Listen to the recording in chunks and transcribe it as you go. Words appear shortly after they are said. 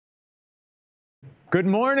Good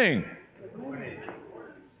morning. Good morning.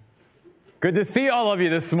 Good to see all of you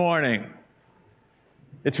this morning.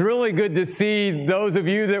 It's really good to see those of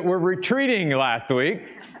you that were retreating last week.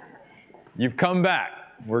 You've come back.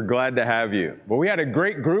 We're glad to have you. Well, we had a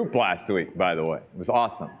great group last week, by the way. It was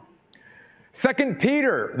awesome. 2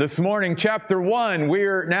 Peter this morning, chapter 1.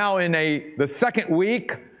 We're now in the second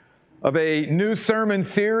week of a new sermon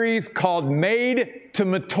series called Made to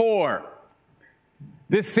Mature.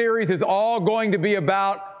 This series is all going to be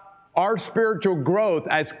about our spiritual growth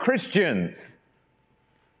as Christians.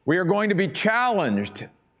 We are going to be challenged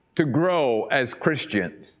to grow as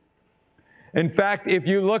Christians. In fact, if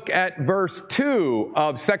you look at verse 2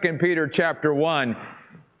 of 2 Peter chapter 1,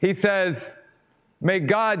 he says, "May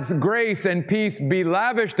God's grace and peace be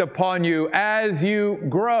lavished upon you as you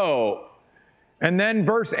grow." And then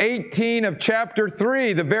verse 18 of chapter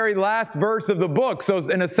 3, the very last verse of the book. So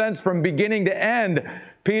in a sense, from beginning to end,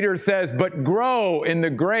 Peter says, "But grow in the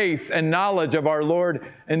grace and knowledge of our Lord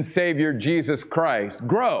and Savior Jesus Christ."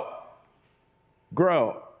 Grow.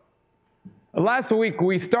 Grow. Last week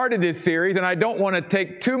we started this series, and I don't want to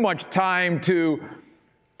take too much time to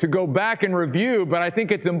go back and review, but I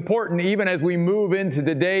think it's important, even as we move into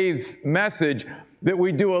today's message, that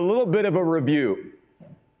we do a little bit of a review.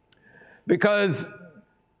 Because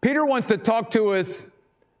Peter wants to talk to us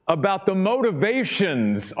about the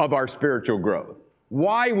motivations of our spiritual growth,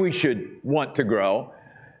 why we should want to grow,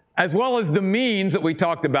 as well as the means that we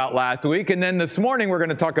talked about last week. And then this morning we're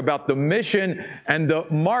going to talk about the mission and the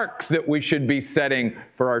marks that we should be setting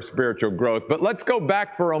for our spiritual growth. But let's go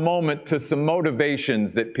back for a moment to some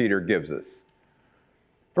motivations that Peter gives us.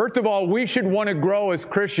 First of all, we should want to grow as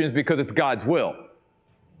Christians because it's God's will.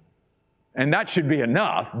 And that should be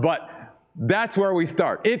enough, but that's where we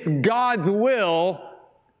start. It's God's will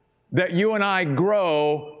that you and I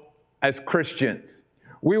grow as Christians.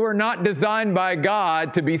 We were not designed by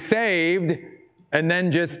God to be saved and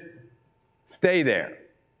then just stay there.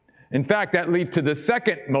 In fact, that leads to the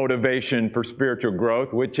second motivation for spiritual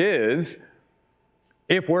growth, which is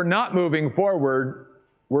if we're not moving forward,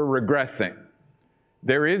 we're regressing.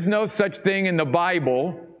 There is no such thing in the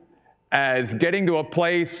Bible as getting to a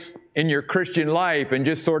place in your Christian life and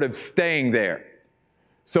just sort of staying there.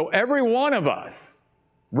 So every one of us,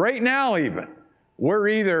 right now even, we're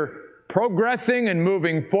either progressing and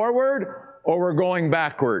moving forward or we're going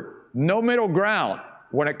backward. No middle ground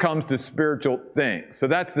when it comes to spiritual things. So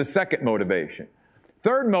that's the second motivation.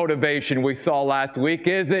 Third motivation we saw last week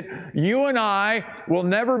is that you and I will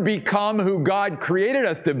never become who God created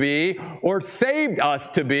us to be or saved us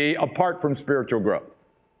to be apart from spiritual growth.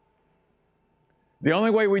 The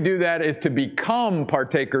only way we do that is to become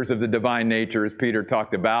partakers of the divine nature, as Peter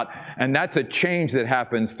talked about, and that's a change that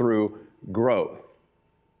happens through growth.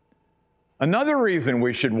 Another reason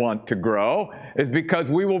we should want to grow is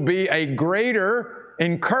because we will be a greater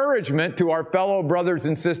encouragement to our fellow brothers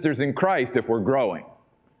and sisters in Christ if we're growing.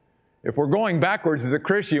 If we're going backwards as a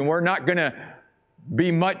Christian, we're not going to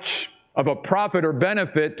be much of a profit or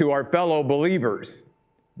benefit to our fellow believers,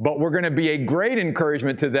 but we're going to be a great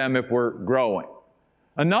encouragement to them if we're growing.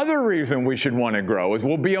 Another reason we should want to grow is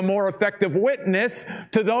we'll be a more effective witness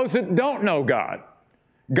to those that don't know God.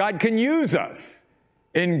 God can use us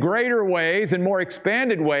in greater ways and more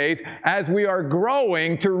expanded ways as we are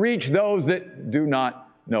growing to reach those that do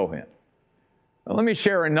not know Him. Now, let me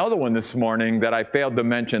share another one this morning that I failed to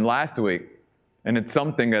mention last week. And it's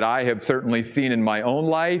something that I have certainly seen in my own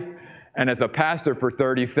life. And as a pastor for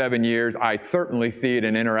 37 years, I certainly see it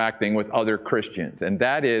in interacting with other Christians. And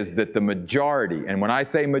that is that the majority, and when I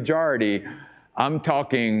say majority, I'm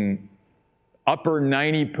talking upper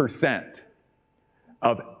 90%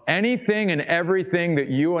 of anything and everything that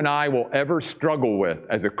you and I will ever struggle with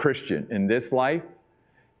as a Christian in this life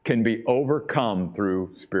can be overcome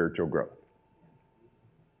through spiritual growth.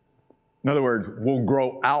 In other words, we'll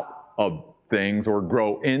grow out of things or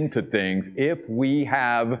grow into things if we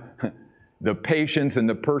have the patience and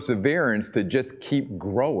the perseverance to just keep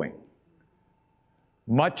growing.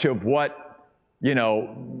 Much of what,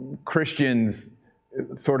 Christians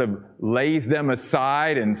sort of lays them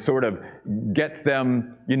aside and sort of gets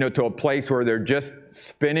them, to a place where they're just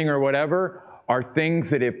spinning or whatever, are things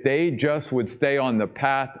that if they just would stay on the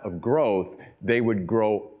path of growth, they would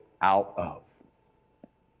grow out of.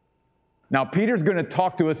 Now, Peter's going to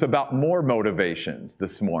talk to us about more motivations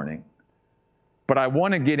this morning. But I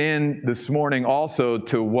want to get in this morning also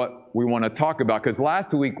to what we want to talk about, because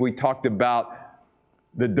last week we talked about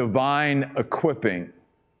the divine equipping.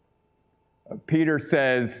 Peter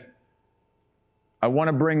says, I want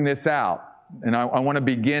to bring this out, and I want to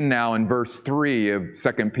begin now in verse 3 of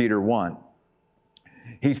 2 Peter 1.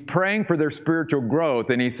 He's praying for their spiritual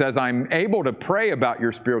growth, and he says, I'm able to pray about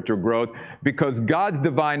your spiritual growth because God's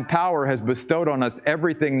divine power has bestowed on us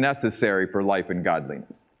everything necessary for life and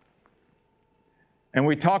godliness. And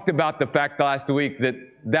we talked about the fact last week that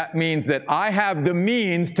that means that I have the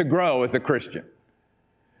means to grow as a Christian.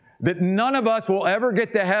 That none of us will ever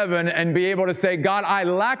get to heaven and be able to say, God, I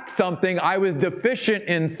lacked something, I was deficient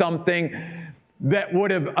in something that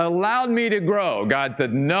would have allowed me to grow. God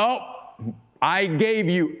said, no, I gave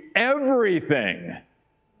you everything.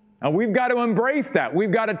 And we've got to embrace that.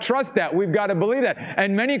 We've got to trust that. We've got to believe that.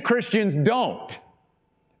 And many Christians don't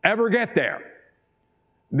ever get there.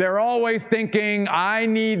 They're always thinking, I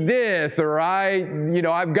need this, or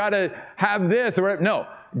I've got to have this, or whatever. No,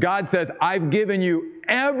 God says, I've given you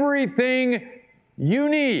everything you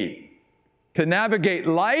need to navigate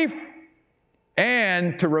life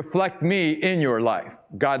and to reflect me in your life,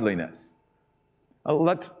 godliness.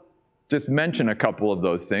 Let's just mention a couple of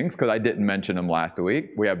those things, because I didn't mention them last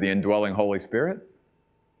week. We have the indwelling Holy Spirit.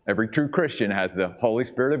 Every true Christian has the Holy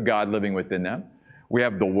Spirit of God living within them. We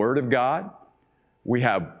have the Word of God. We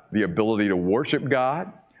have the ability to worship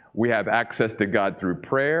God. We have access to God through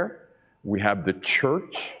prayer. We have the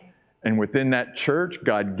church. And within that church,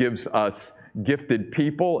 God gives us gifted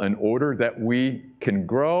people in order that we can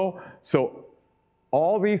grow. So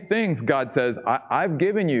all these things, God says, I've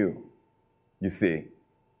given you, you see,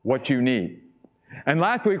 what you need. And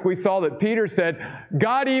last week we saw that Peter said,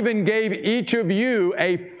 God even gave each of you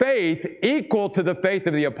a faith equal to the faith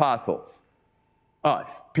of the apostles.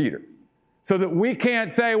 Us, Peter. So that we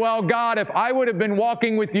can't say, well, God, if I would have been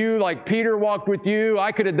walking with you like Peter walked with you,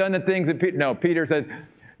 I could have done the things that Peter... No, Peter says,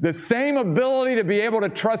 the same ability to be able to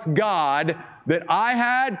trust God that I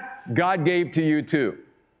had, God gave to you too.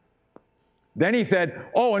 Then he said,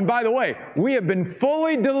 oh, and by the way, we have been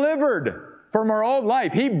fully delivered from our old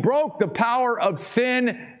life. He broke the power of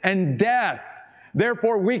sin and death.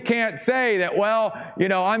 Therefore, we can't say that, well,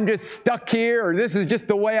 I'm just stuck here, or this is just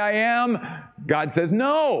the way I am. God says,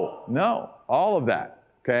 no, all of that,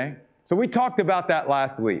 okay? So we talked about that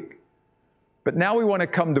last week. But now we want to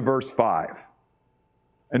come to verse 5.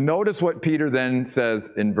 And notice what Peter then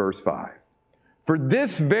says in verse 5. For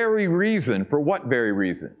this very reason, for what very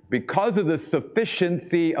reason? Because of the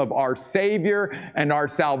sufficiency of our Savior and our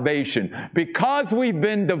salvation. Because we've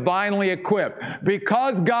been divinely equipped.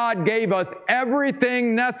 Because God gave us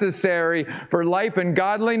everything necessary for life and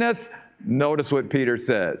godliness. Notice what Peter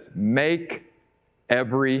says. Make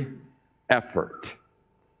every effort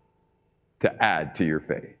to add to your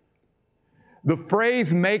faith. The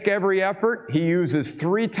phrase make every effort, he uses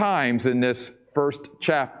 3 times in this first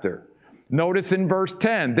chapter. Notice in verse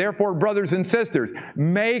 10, therefore, brothers and sisters,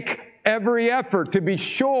 make every effort to be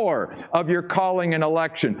sure of your calling and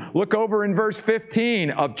election. Look over in verse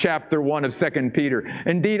 15 of chapter 1 of 2 Peter.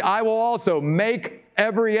 Indeed, I will also make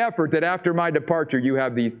every effort that after my departure you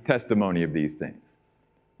have the testimony of these things.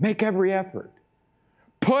 Make every effort.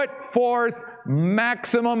 Put forth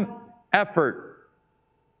maximum effort,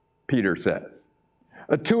 Peter says,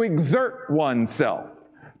 to exert oneself,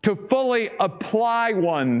 to fully apply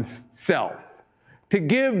one's self, to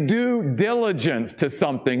give due diligence to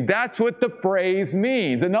something. That's what the phrase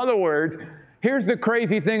means. In other words, here's the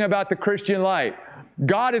crazy thing about the Christian life.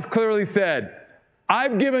 God has clearly said,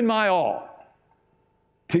 I've given my all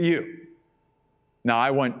to you. Now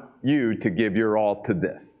I want you to give your all to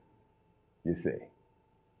this, you see.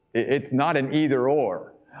 It's not an either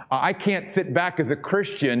or. I can't sit back as a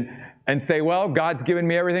Christian and say, well, God's given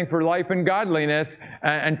me everything for life and godliness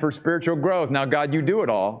and for spiritual growth. Now, God, you do it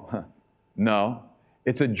all. No,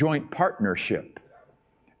 it's a joint partnership.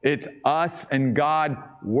 It's us and God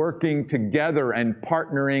working together and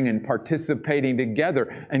partnering and participating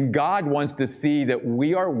together. And God wants to see that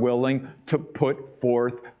we are willing to put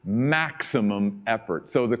forth maximum effort.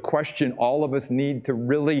 So the question all of us need to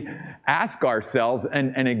really ask ourselves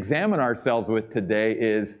and examine ourselves with today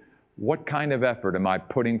is, what kind of effort am I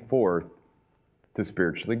putting forth to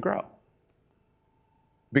spiritually grow?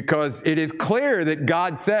 Because it is clear that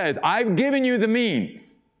God says, I've given you the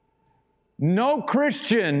means. No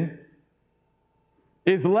Christian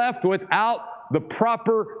is left without the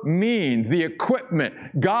proper means, the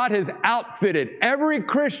equipment. God has outfitted every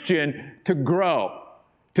Christian to grow,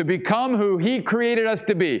 to become who He created us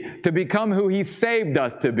to become who He saved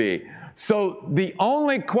us to be. So the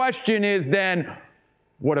only question is then,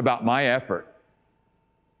 what about my effort?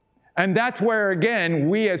 And that's where, again,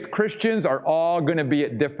 we as Christians are all going to be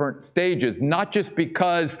at different stages, not just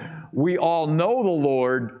because we all know the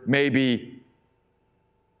Lord maybe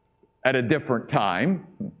at a different time,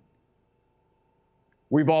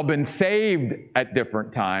 We've all been saved at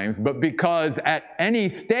different times, but because at any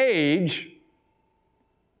stage,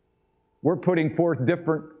 we're putting forth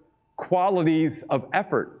different qualities of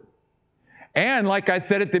effort. And like I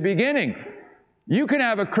said at the beginning, you can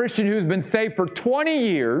have a Christian who's been saved for 20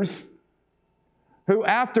 years, who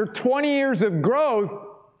after 20 years of growth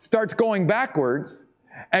starts going backwards.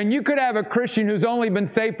 And you could have a Christian who's only been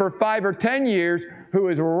saved for 5 or 10 years who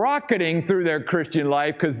is rocketing through their Christian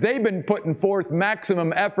life because they've been putting forth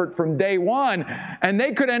maximum effort from day one, and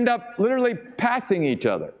they could end up literally passing each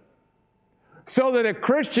other. So that a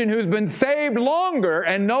Christian who's been saved longer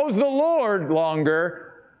and knows the Lord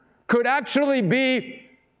longer could actually be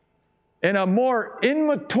in a more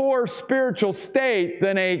immature spiritual state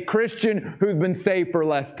than a Christian who's been saved for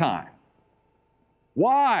less time.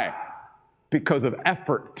 Why? Because of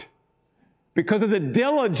effort. Because of the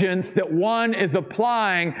diligence that one is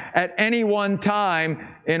applying at any one time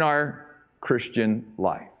in our Christian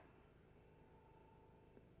life.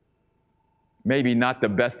 Maybe not the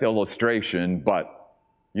best illustration, but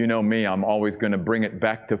you know me, I'm always going to bring it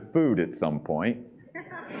back to food at some point.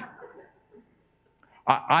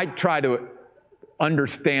 I try to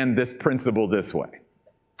understand this principle this way.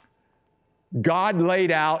 God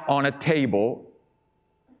laid out on a table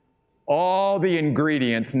all the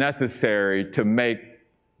ingredients necessary to make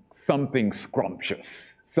something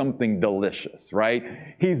scrumptious, something delicious,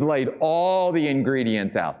 right? He's laid all the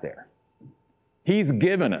ingredients out there. He's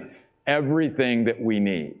given us everything that we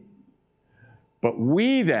need. But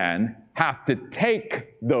we then have to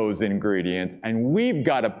take those ingredients and we've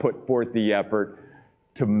got to put forth the effort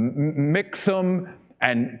to mix them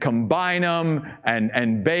and combine them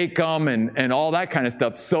and bake them and all that kind of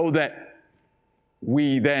stuff so that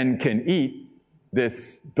we then can eat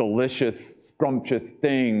this delicious, scrumptious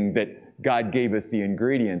thing that God gave us the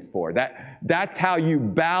ingredients for. That's how you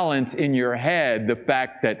balance in your head the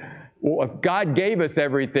fact that, well, if God gave us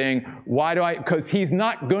everything, because He's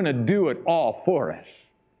not going to do it all for us.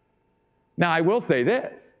 Now, I will say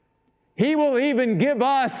this. He will even give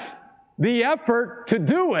us the effort to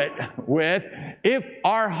do it with if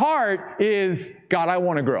our heart is, God, I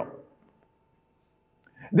want to grow.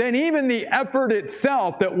 Then even the effort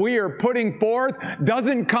itself that we are putting forth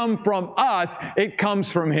doesn't come from us, it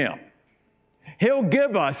comes from Him. He'll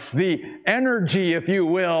give us the energy, if you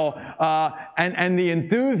will, and the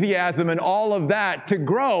enthusiasm and all of that to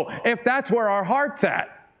grow if that's where our heart's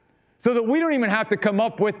at. So that we don't even have to come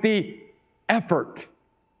up with the effort,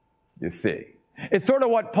 you see. It's sort of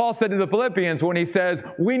what Paul said to the Philippians when he says,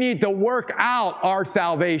 we need to work out our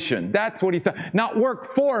salvation. That's what he said. Not work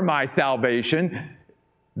for my salvation.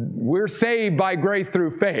 We're saved by grace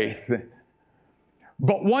through faith.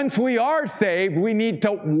 But once we are saved, we need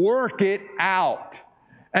to work it out.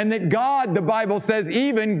 And that God, the Bible says,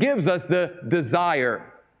 even gives us the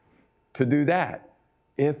desire to do that,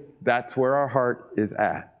 if that's where our heart is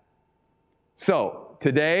at. So,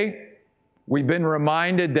 today, we've been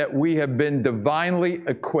reminded that we have been divinely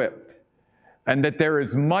equipped and that there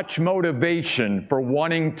is much motivation for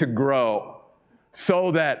wanting to grow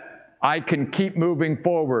so that I can keep moving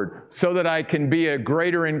forward, so that I can be a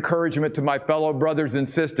greater encouragement to my fellow brothers and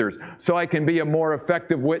sisters, so I can be a more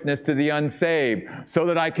effective witness to the unsaved, so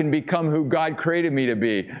that I can become who God created me to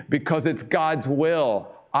be, because it's God's will.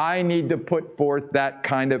 I need to put forth that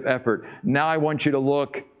kind of effort. Now I want you to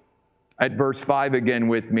look at verse 5 again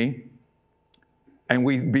with me, and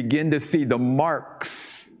we begin to see the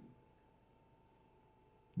marks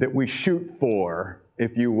that we shoot for,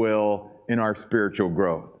 if you will, in our spiritual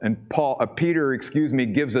growth. And Peter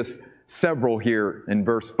gives us several here in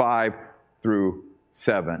verse 5 through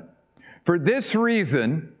 7. For this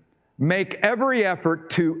reason, make every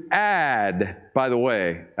effort to add, by the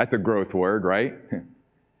way, that's a growth word, right?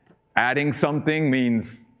 Adding something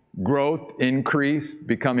means growth, increase,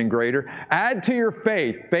 becoming greater. Add to your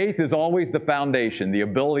faith. Faith is always the foundation, the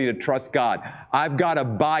ability to trust God. I've got to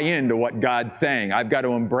buy into what God's saying. I've got to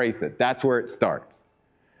embrace it. That's where it starts.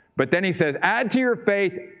 But then he says, add to your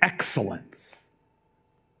faith excellence.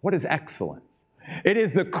 What is excellence? It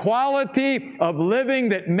is the quality of living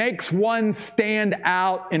that makes one stand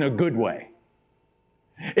out in a good way.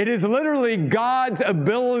 It is literally God's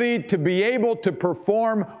ability to be able to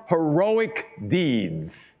perform heroic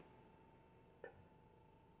deeds.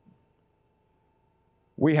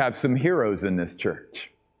 We have some heroes in this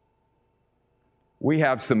church. We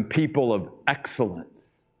have some people of excellence.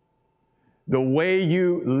 The way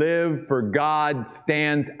you live for God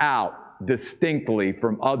stands out distinctly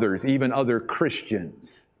from others, even other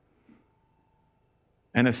Christians.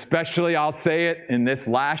 And especially, I'll say it, in this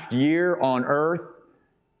last year on earth,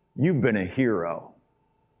 you've been a hero.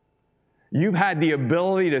 You've had the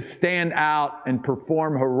ability to stand out and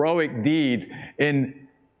perform heroic deeds in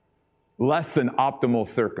less than optimal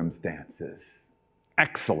circumstances.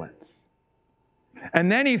 Excellence.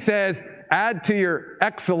 And then he says, add to your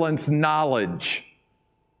excellence knowledge.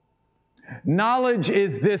 Knowledge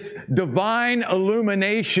is this divine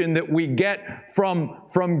illumination that we get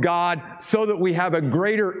from God so that we have a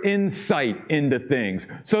greater insight into things,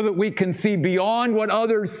 so that we can see beyond what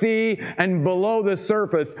others see and below the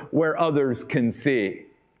surface where others can see.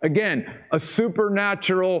 Again, a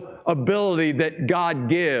supernatural ability that God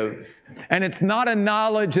gives. And it's not a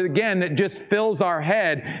knowledge, again, that just fills our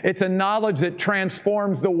head. It's a knowledge that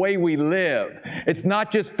transforms the way we live. It's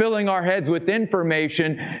not just filling our heads with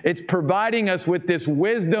information. It's providing us with this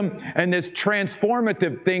wisdom and this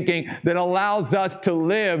transformative thinking that allows us to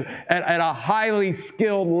live at a highly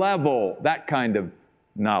skilled level. That kind of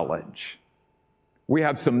knowledge. We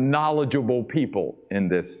have some knowledgeable people in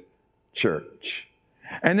this church.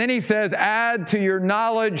 And then he says, add to your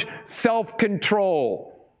knowledge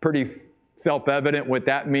self-control. Pretty self-evident what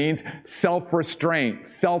that means. Self-restraint,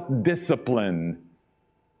 self-discipline.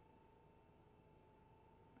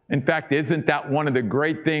 In fact, isn't that one of the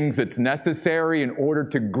great things that's necessary in order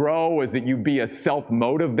to grow, is that you be a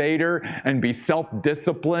self-motivator and be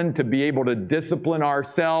self-disciplined, to be able to discipline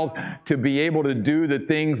ourselves, to be able to do the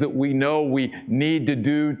things that we know we need to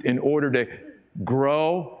do in order to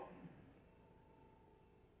grow?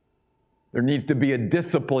 There needs to be a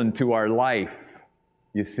discipline to our life,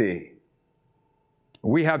 you see.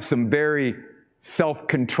 We have some very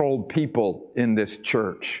self-controlled people in this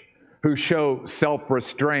church who show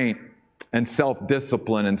self-restraint and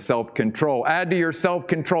self-discipline and self-control. Add to your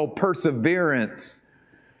self-control perseverance.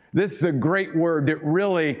 This is a great word that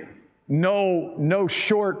really no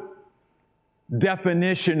short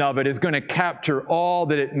definition of it is going to capture all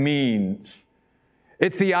that it means.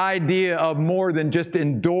 It's the idea of more than just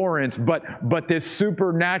endurance, but this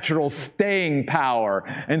supernatural staying power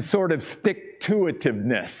and sort of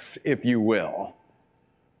stick-to-itiveness, if you will.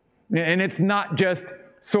 And it's not just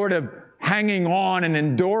sort of hanging on and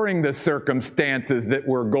enduring the circumstances that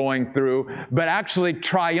we're going through, but actually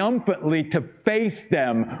triumphantly to face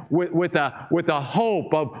them with a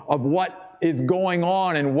hope of what is going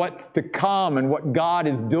on and what's to come and what God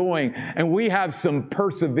is doing. And we have some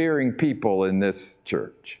persevering people in this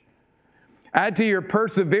church. Add to your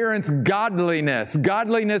perseverance godliness.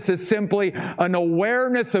 Godliness is simply an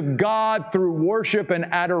awareness of God through worship and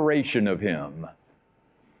adoration of Him.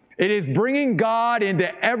 It is bringing God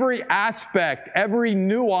into every aspect, every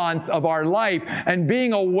nuance of our life and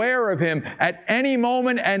being aware of Him at any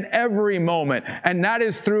moment and every moment. And that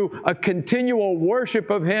is through a continual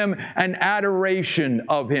worship of Him and adoration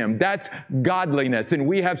of Him. That's godliness. And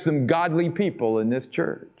we have some godly people in this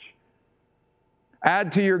church.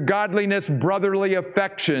 Add to your godliness brotherly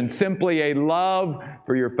affection, simply a love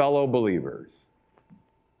for your fellow believers.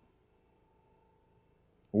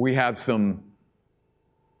 We have some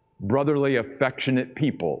brotherly, affectionate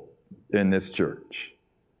people in this church.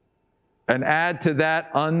 And add to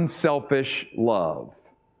that unselfish love,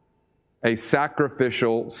 a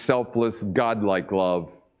sacrificial, selfless, godlike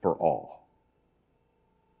love for all.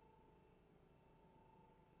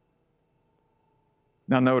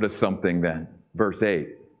 Now notice something then, verse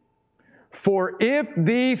 8. For if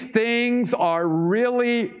these things are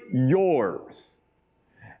really yours,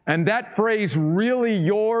 and that phrase, really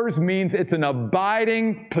yours, means it's an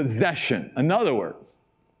abiding possession. In other words,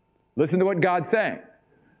 listen to what God's saying.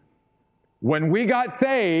 When we got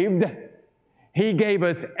saved, He gave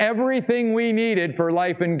us everything we needed for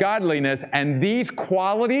life and godliness. And these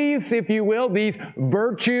qualities, if you will, these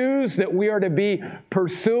virtues that we are to be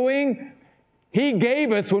pursuing, He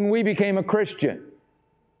gave us when we became a Christian.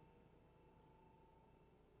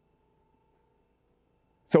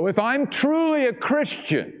 So if I'm truly a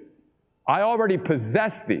Christian, I already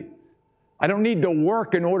possess these. I don't need to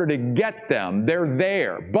work in order to get them. They're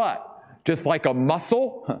there. But just like a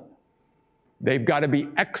muscle, they've got to be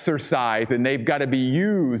exercised, and they've got to be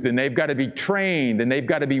used, and they've got to be trained, and they've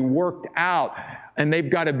got to be worked out, and they've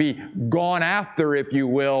got to be gone after, if you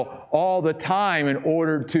will, all the time in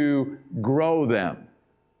order to grow them.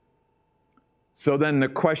 So then the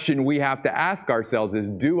question we have to ask ourselves is,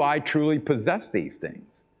 do I truly possess these things?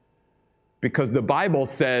 Because the Bible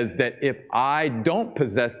says that if I don't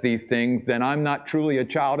possess these things, then I'm not truly a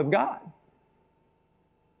child of God.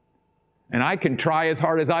 And I can try as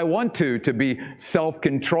hard as I want to be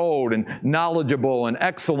self-controlled and knowledgeable and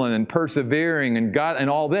excellent and persevering and God and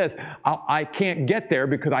all this. I can't get there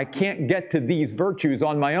because I can't get to these virtues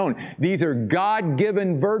on my own. These are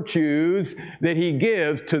God-given virtues that He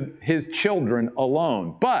gives to His children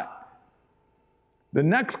alone. But The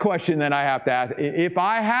next question that I have to ask, if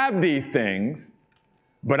I have these things,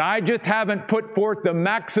 but I just haven't put forth the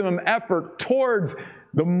maximum effort towards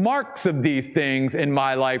the marks of these things in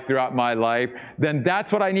my life, throughout my life, then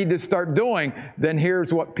that's what I need to start doing. Then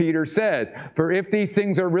here's what Peter says. For if these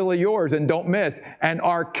things are really yours, and don't miss, and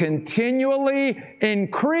are continually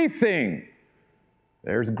increasing.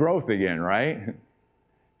 There's growth again, right?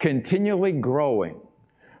 Continually growing.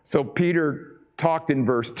 So Peter talked in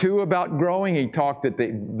verse 2 about growing. He talked at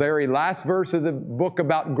the very last verse of the book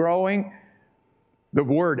about growing. The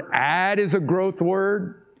word add is a growth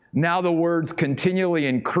word. Now the words continually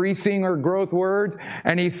increasing are growth words.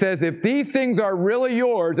 And he says, if these things are really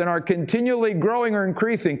yours and are continually growing or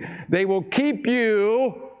increasing, they will keep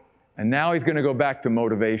you. And now he's going to go back to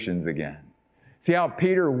motivations again. See how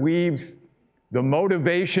Peter weaves the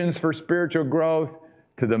motivations for spiritual growth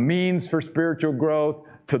to the means for spiritual growth,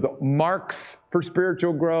 to the marks for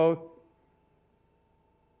spiritual growth,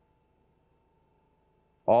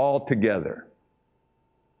 all together.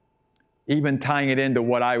 Even tying it into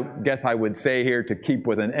what I guess I would say here, to keep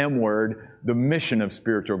with an M word, the mission of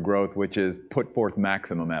spiritual growth, which is put forth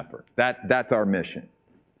maximum effort. That's our mission.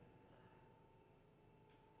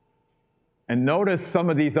 And notice some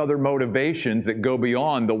of these other motivations that go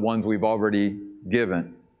beyond the ones we've already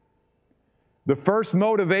given. The first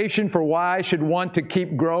motivation for why I should want to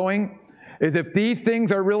keep growing is if these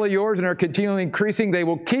things are really yours and are continually increasing, they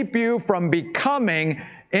will keep you from becoming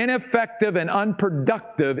ineffective and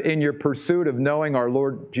unproductive in your pursuit of knowing our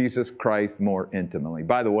Lord Jesus Christ more intimately.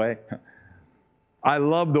 By the way, I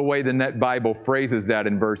love the way the Net Bible phrases that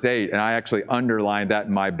in verse 8, and I actually underlined that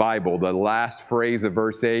in my Bible. The last phrase of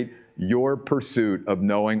verse 8, your pursuit of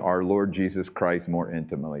knowing our Lord Jesus Christ more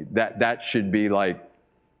intimately. That should be like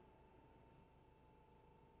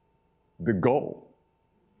the goal.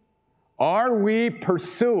 Are we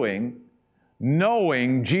pursuing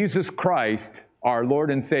knowing Jesus Christ, our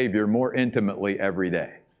Lord and Savior, more intimately every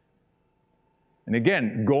day? And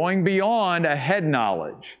again, going beyond a head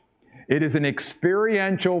knowledge. It is an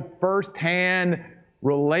experiential, firsthand,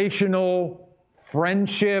 relational,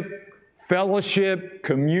 friendship, fellowship,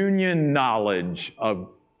 communion knowledge of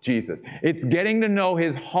Jesus. It's getting to know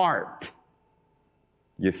His heart,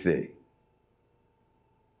 you see.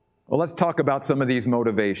 Well, let's talk about some of these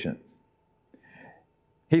motivations.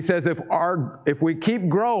 He says if we keep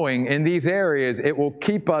growing in these areas, it will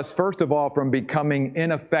keep us, first of all, from becoming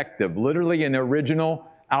ineffective. Literally in the original,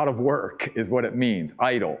 out of work is what it means,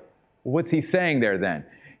 idle. What's he saying there then?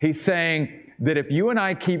 He's saying that if you and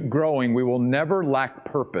I keep growing, we will never lack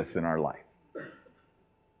purpose in our life.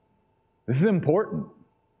 This is important.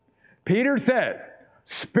 Peter says,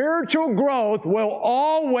 spiritual growth will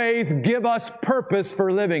always give us purpose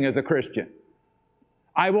for living as a Christian.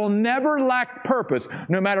 I will never lack purpose,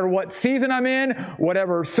 no matter what season I'm in,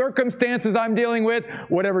 whatever circumstances I'm dealing with,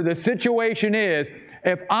 whatever the situation is.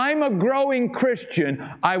 If I'm a growing Christian,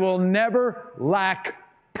 I will never lack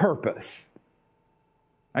purpose.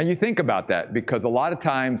 And you think about that, because a lot of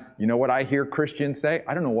times, you know what I hear Christians say?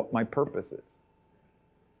 I don't know what my purpose is.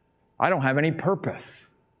 I don't have any purpose.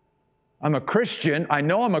 I'm a Christian. I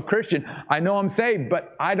know I'm a Christian. I know I'm saved,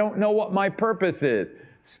 but I don't know what my purpose is.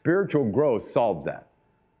 Spiritual growth solves that.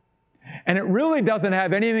 And it really doesn't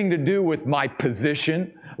have anything to do with my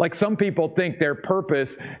position. Like some people think their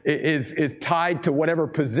purpose is tied to whatever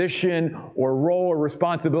position or role or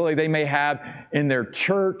responsibility they may have in their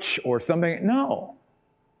church or something. No.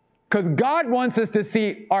 Because God wants us to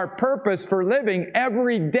see our purpose for living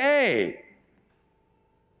every day.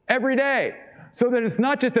 Every day. So that it's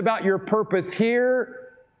not just about your purpose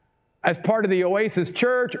here as part of the Oasis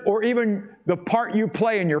Church or even the part you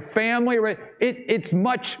play in your family. Right? It's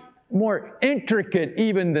much more intricate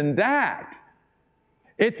even than that.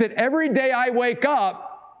 It's that every day I wake up,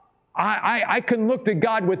 I can look to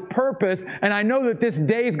God with purpose, and I know that this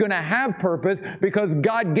day is going to have purpose because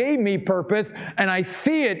God gave me purpose, and I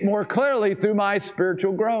see it more clearly through my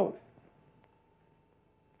spiritual growth.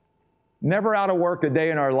 Never out of work a day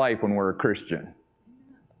in our life when we're a Christian.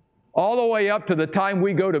 All the way up to the time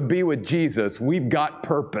we go to be with Jesus, we've got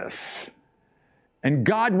purpose. And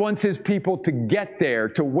God wants His people to get there,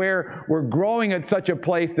 to where we're growing at such a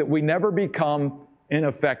place that we never become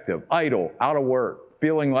ineffective, idle, out of work,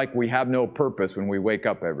 feeling like we have no purpose when we wake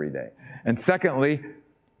up every day. And secondly,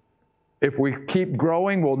 if we keep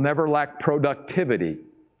growing, we'll never lack productivity.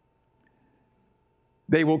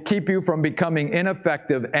 They will keep you from becoming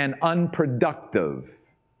ineffective and unproductive.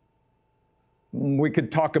 We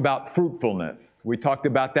could talk about fruitfulness. We talked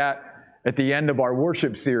about that at the end of our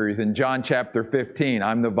worship series in John chapter 15.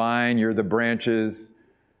 I'm the vine, you're the branches.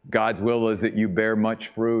 God's will is that you bear much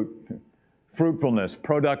fruit. fruitfulness,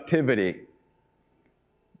 productivity.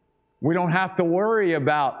 We don't have to worry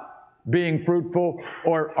about being fruitful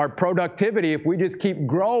or our productivity if we just keep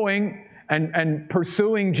growing and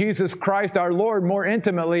pursuing Jesus Christ our Lord more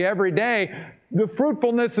intimately every day. The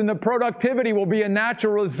fruitfulness and the productivity will be a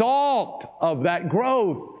natural result of that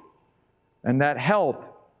growth and that health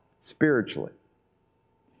spiritually.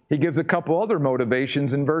 He gives a couple other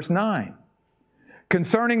motivations in verse 9.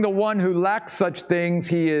 Concerning the one who lacks such things,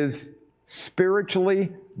 he is spiritually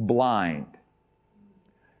blind.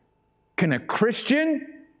 Can a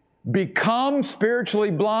Christian become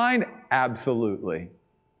spiritually blind? Absolutely.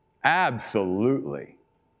 Absolutely.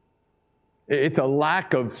 It's a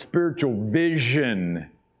lack of spiritual vision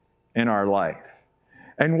in our life.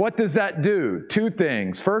 And what does that do? Two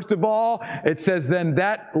things. First of all, it says then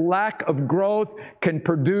that lack of growth can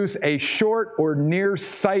produce a short or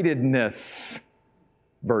nearsightedness.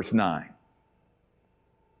 Verse 9.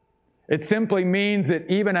 It simply means that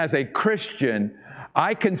even as a Christian,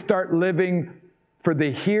 I can start living for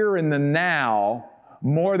the here and the now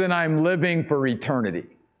more than I'm living for eternity.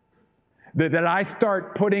 That I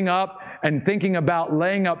start putting up and thinking about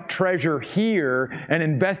laying up treasure here and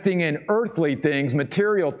investing in earthly things,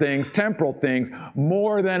 material things, temporal things,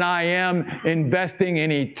 more than I am investing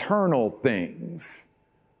in eternal things.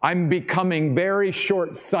 I'm becoming very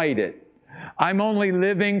short-sighted. I'm only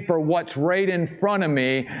living for what's right in front of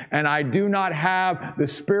me, and I do not have the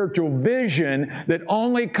spiritual vision that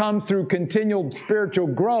only comes through continual spiritual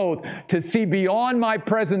growth to see beyond my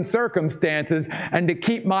present circumstances and to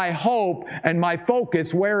keep my hope and my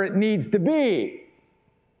focus where it needs to be.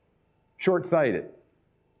 Short-sighted.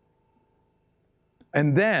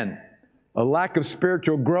 And then, a lack of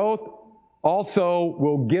spiritual growth also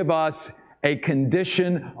will give us a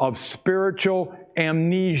condition of spiritual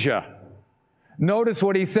amnesia. Notice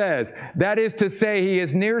what he says. That is to say, he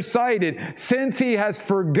is nearsighted since he has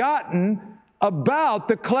forgotten about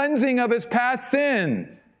the cleansing of his past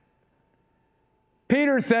sins.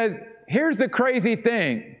 Peter says, here's the crazy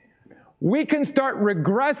thing. We can start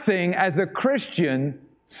regressing as a Christian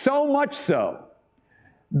so much so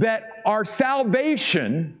that our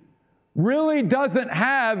salvation really doesn't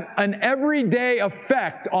have an everyday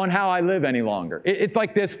effect on how I live any longer. It's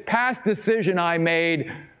like this past decision I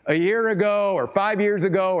made a year ago or 5 years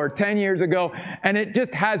ago or 10 years ago, and it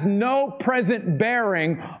just has no present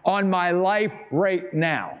bearing on my life right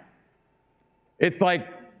now. It's like,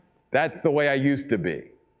 that's the way I used to be.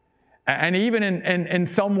 And even in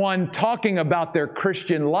someone talking about their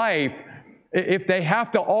Christian life, if they have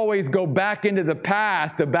to always go back into the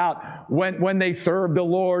past about when they served the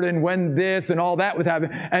Lord and when this and all that was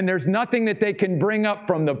happening, and there's nothing that they can bring up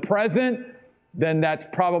from the present, then that's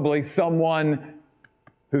probably someone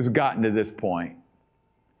who's gotten to this point.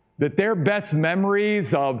 That their best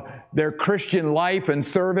memories of their Christian life and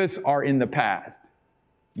service are in the past,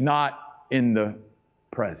 not in the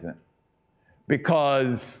present.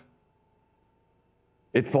 Because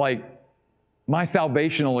it's like my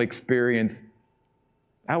salvational experience,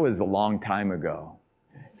 that was a long time ago.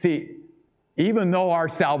 See, even though our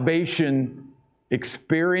salvation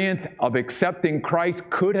experience of accepting Christ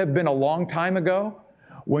could have been a long time ago,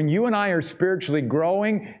 when you and I are spiritually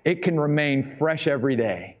growing, it can remain fresh every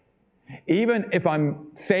day. Even if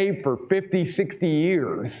I'm saved for 50, 60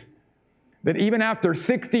 years, that even after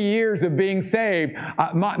 60 years of being saved,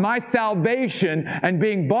 my salvation and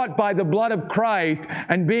being bought by the blood of Christ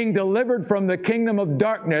and being delivered from the kingdom of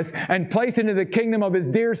darkness and placed into the kingdom of His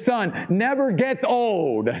dear Son never gets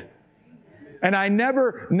old. And I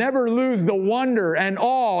never lose the wonder and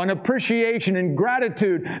awe and appreciation and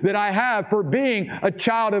gratitude that I have for being a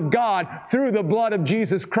child of God through the blood of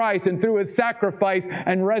Jesus Christ and through His sacrifice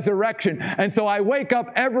and resurrection. And so I wake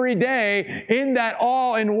up every day in that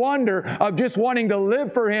awe and wonder of just wanting to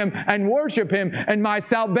live for Him and worship Him. And my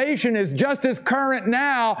salvation is just as current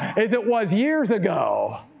now as it was years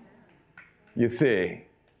ago. You see.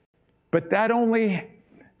 But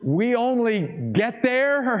we only get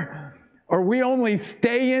there, or we only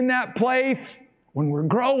stay in that place when we're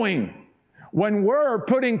growing, when we're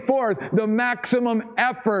putting forth the maximum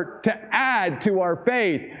effort to add to our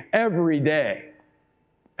faith every day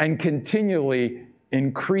and continually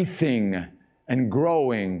increasing and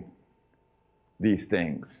growing these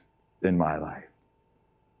things in my life.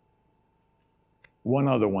 One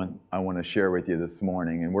other one I want to share with you this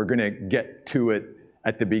morning, and we're going to get to it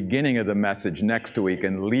at the beginning of the message next week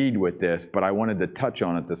and lead with this, but I wanted to touch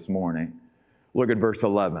on it this morning. Look at verse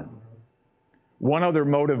 11. One other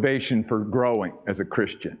motivation for growing as a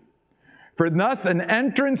Christian. For thus an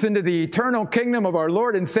entrance into the eternal kingdom of our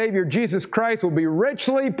Lord and Savior Jesus Christ will be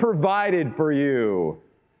richly provided for you.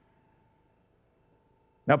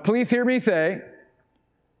 Now, please hear me say,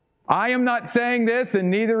 I am not saying this, and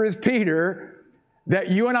neither is Peter, that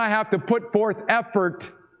you and I have to put forth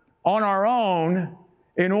effort on our own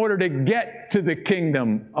in order to get to the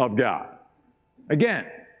kingdom of God. Again,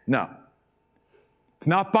 no. It's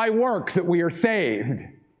not by works that we are saved.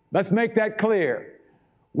 Let's make that clear.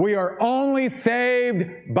 We are only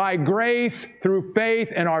saved by grace through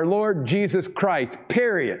faith in our Lord Jesus Christ,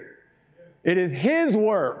 period. It is His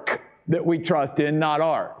work that we trust in, not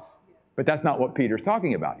ours. But that's not what Peter's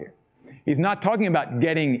talking about here. He's not talking about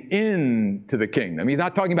getting into the kingdom. He's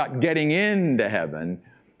not talking about getting into heaven.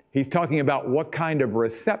 He's talking about what kind of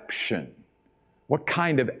reception, what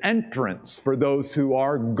kind of entrance for those who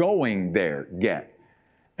are going there get.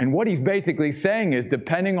 And what he's basically saying is,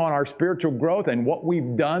 depending on our spiritual growth and what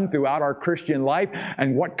we've done throughout our Christian life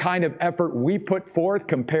and what kind of effort we put forth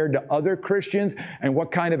compared to other Christians and what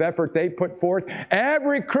kind of effort they put forth,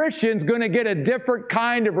 every Christian's going to get a different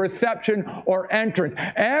kind of reception or entrance.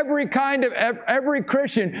 Every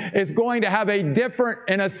Christian is going to have a different,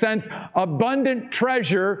 in a sense, abundant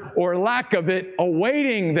treasure or lack of it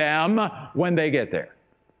awaiting them when they get there.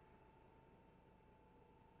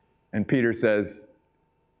 And Peter says,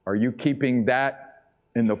 are you keeping that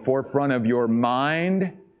in the forefront of your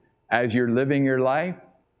mind as you're living your life?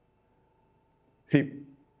 See,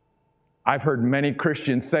 I've heard many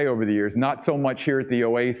Christians say over the years, not so much here at the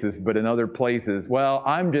Oasis, but in other places, well,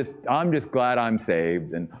 I'm just glad I'm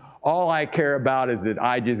saved, and all I care about is that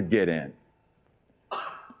I just get in.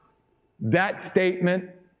 That statement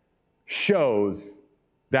shows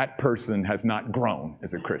that person has not grown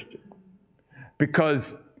as a Christian.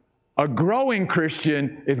 Because a growing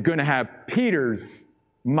Christian is going to have Peter's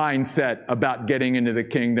mindset about getting into the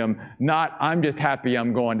kingdom, not I'm just happy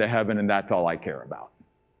I'm going to heaven and that's all I care about.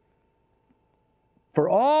 For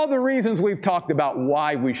all the reasons we've talked about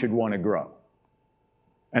why we should want to grow,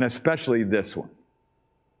 and especially this one.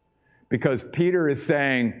 Because Peter is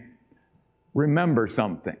saying, remember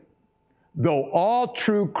something. Though all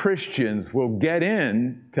true Christians will get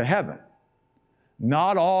into heaven,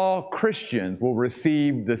 not all Christians will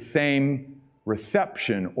receive the same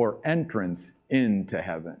reception or entrance into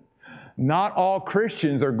heaven. Not all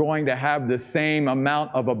Christians are going to have the same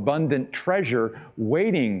amount of abundant treasure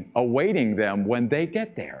awaiting them when they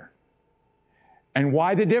get there. And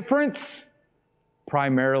why the difference?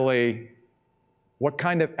 Primarily, what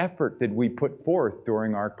kind of effort did we put forth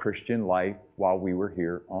during our Christian life while we were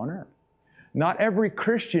here on earth? Not every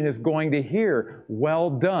Christian is going to hear, well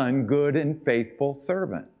done, good and faithful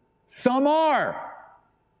servant. Some are.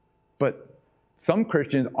 But some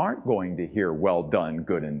Christians aren't going to hear, well done,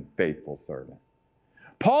 good and faithful servant.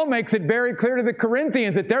 Paul makes it very clear to the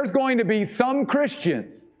Corinthians that there's going to be some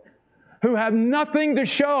Christians who have nothing to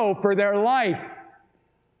show for their life.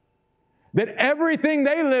 That everything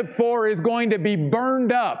they live for is going to be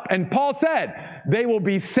burned up. And Paul said, they will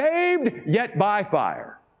be saved, yet by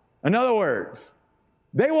fire. In other words,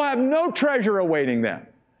 they will have no treasure awaiting them.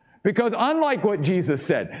 Because unlike what Jesus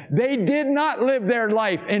said, they did not live their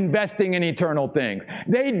life investing in eternal things.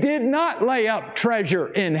 They did not lay up treasure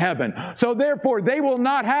in heaven. So therefore, they will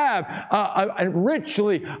not have a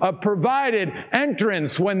richly provided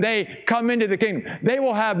entrance when they come into the kingdom. They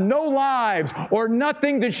will have no lives or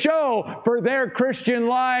nothing to show for their Christian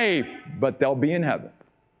life. But they'll be in heaven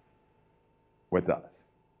with us.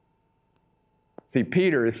 See,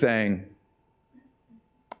 Peter is I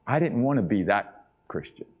didn't want to be that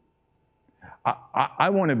Christian. I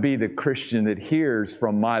want to be the Christian that hears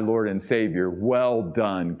from my Lord and Savior, well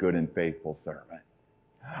done, good and faithful servant.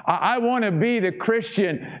 I want to be the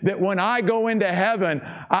Christian that when I go into heaven,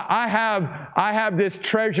 I have this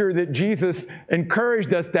treasure that Jesus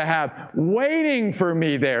encouraged us to have waiting for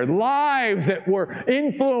me there. Lives that were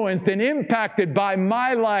influenced and impacted by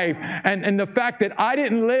my life. And the fact that I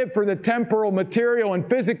didn't live for the temporal, material, and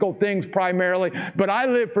physical things primarily, but I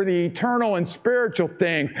live for the eternal and spiritual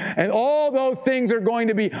things. And all those things are going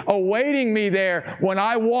to be awaiting me there when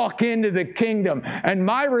I walk into the kingdom. And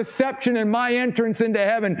my reception and my entrance into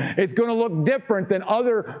heaven is going to look different than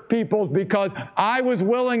other people's because I was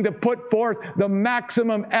willing to put forth the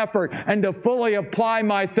maximum effort and to fully apply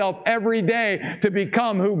myself every day to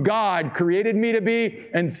become who God created me to be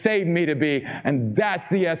and saved me to be. And that's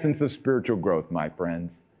the essence of spiritual growth, my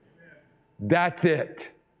friends. That's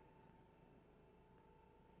it.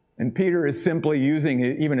 And Peter is simply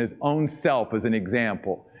using even his own self as an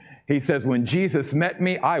example. He says, when Jesus met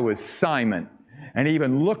me, I was Simon. And he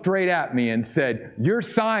even looked right at me and said, you're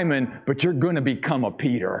Simon, but you're going to become a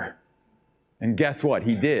Peter. And guess what?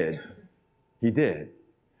 He did. He did.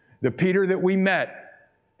 The Peter that we met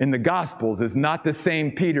in the Gospels is not the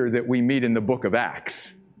same Peter that we meet in the book of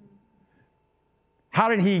Acts. How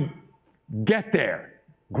did he get there?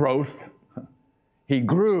 Growth. He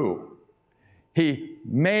grew. He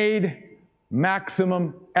made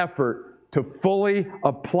maximum effort to fully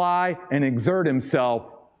apply and exert himself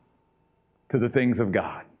to the things of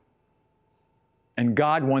God. And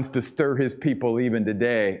God wants to stir his people even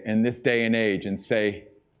today, in this day and age, and say,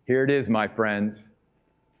 here it is, my friends.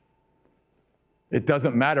 It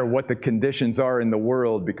doesn't matter what the conditions are in the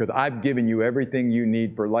world, because I've given you everything you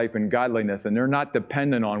need for life and godliness, and they're not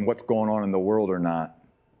dependent on what's going on in the world or not.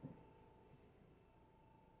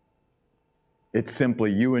 It's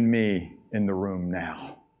simply you and me in the room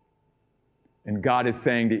now. And God is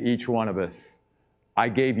saying to each one of us, I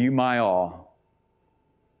gave you my all.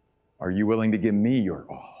 Are you willing to give me your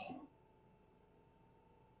all?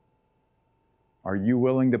 Are you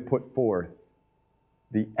willing to put forth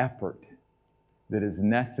the effort that is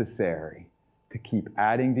necessary to keep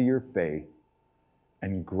adding to your faith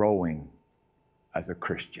and growing as a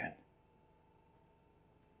Christian?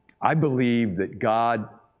 I believe that God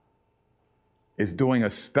is doing a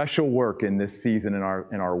special work in this season in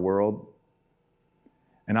our world.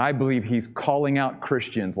 And I believe he's calling out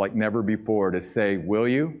Christians like never before to say, will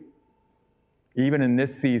you? Even in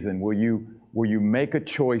this season, will you make a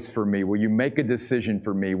choice for me? Will you make a decision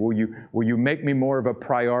for me? Will you make me more of a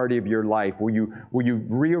priority of your life? Will you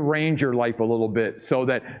rearrange your life a little bit so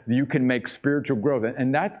that you can make spiritual growth?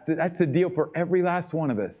 And that's the deal for every last one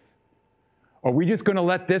of us. Are we just going to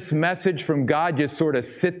let this message from God just sort of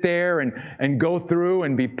sit there and go through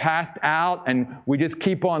and be passed out, and we just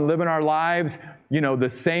keep on living our lives, the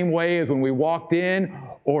same way as when we walked in?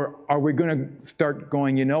 Or are we going to start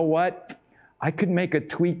going, you know what? I could make a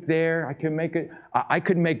tweak there. I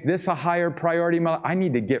could make this a higher priority. I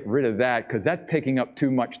need to get rid of that because that's taking up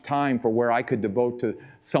too much time for where I could devote to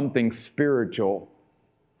something spiritual.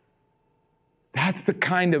 That's the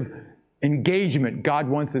kind of engagement God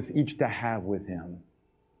wants us each to have with him.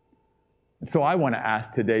 And so I want to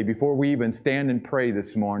ask today, before we even stand and pray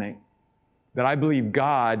this morning, that I believe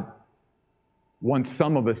God wants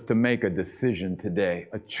some of us to make a decision today,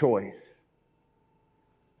 a choice,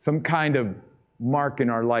 some kind of mark in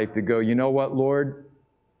our life to go, you know what, Lord?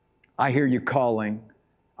 I hear you calling.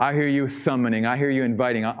 I hear you summoning. I hear you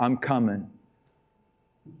inviting. I'm coming.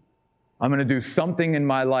 I'm going to do something in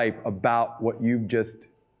my life about what you've just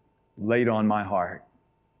laid on my heart.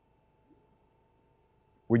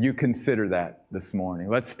 Would you consider that this morning?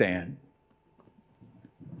 Let's stand.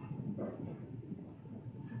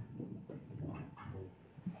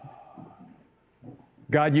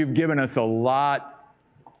 God, you've given us a lot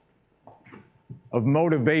of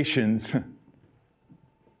motivations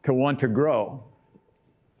to want to grow.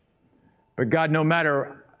 But God, no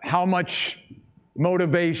matter how much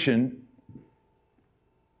motivation,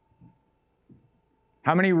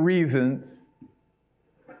 how many reasons,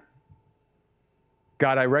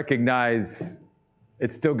 God, I recognize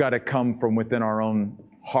it's still got to come from within our own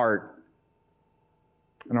heart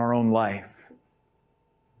and our own life.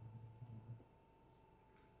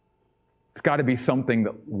 It's got to be something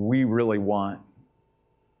that we really want.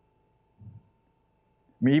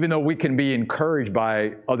 I mean, even though we can be encouraged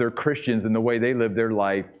by other Christians in the way they live their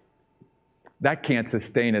life, that can't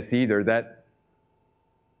sustain us either.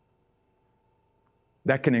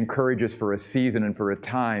 That can encourage us for a season and for a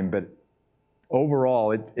time, but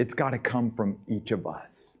overall, it's got to come from each of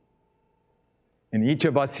us. And each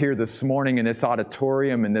of us here this morning in this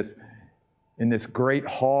auditorium, in this great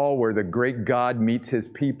hall where the great God meets his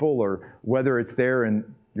people, or whether it's there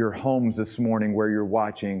in your homes this morning where you're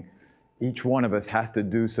watching, each one of us has to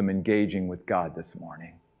do some engaging with God this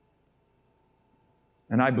morning.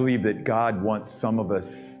 And I believe that God wants some of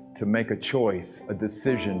us to make a choice, a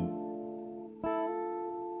decision,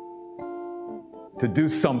 to do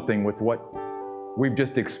something with what we've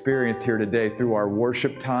just experienced here today through our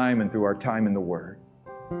worship time and through our time in the Word.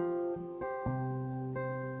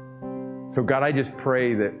 So God, I just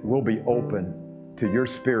pray that we'll be open to your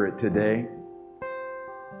Spirit today,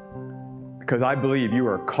 because I believe you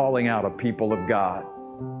are calling out a people of God,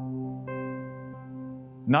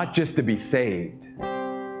 not just to be saved,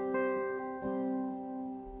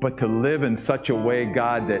 but to live in such a way,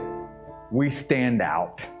 God, that we stand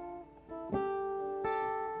out,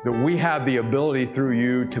 that we have the ability through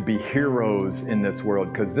you to be heroes in this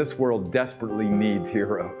world, because this world desperately needs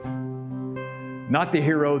heroes. Not the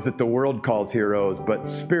heroes that the world calls heroes, but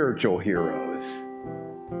spiritual heroes,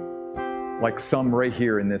 like some right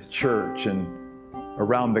here in this church and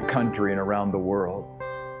around the country and around the world.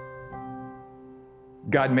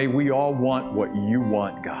 God, may we all want what you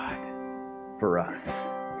want, God, for us.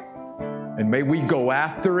 And may we go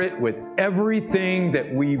after it with everything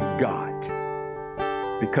that we've got,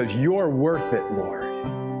 because you're worth it, Lord.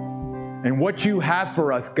 And what you have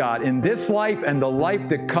for us, God, in this life and the life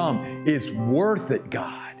to come is worth it,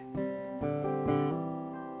 God.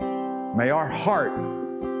 May our heart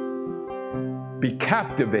be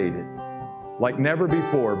captivated like never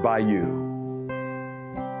before by you.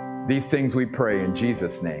 These things we pray in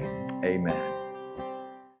Jesus' name. Amen.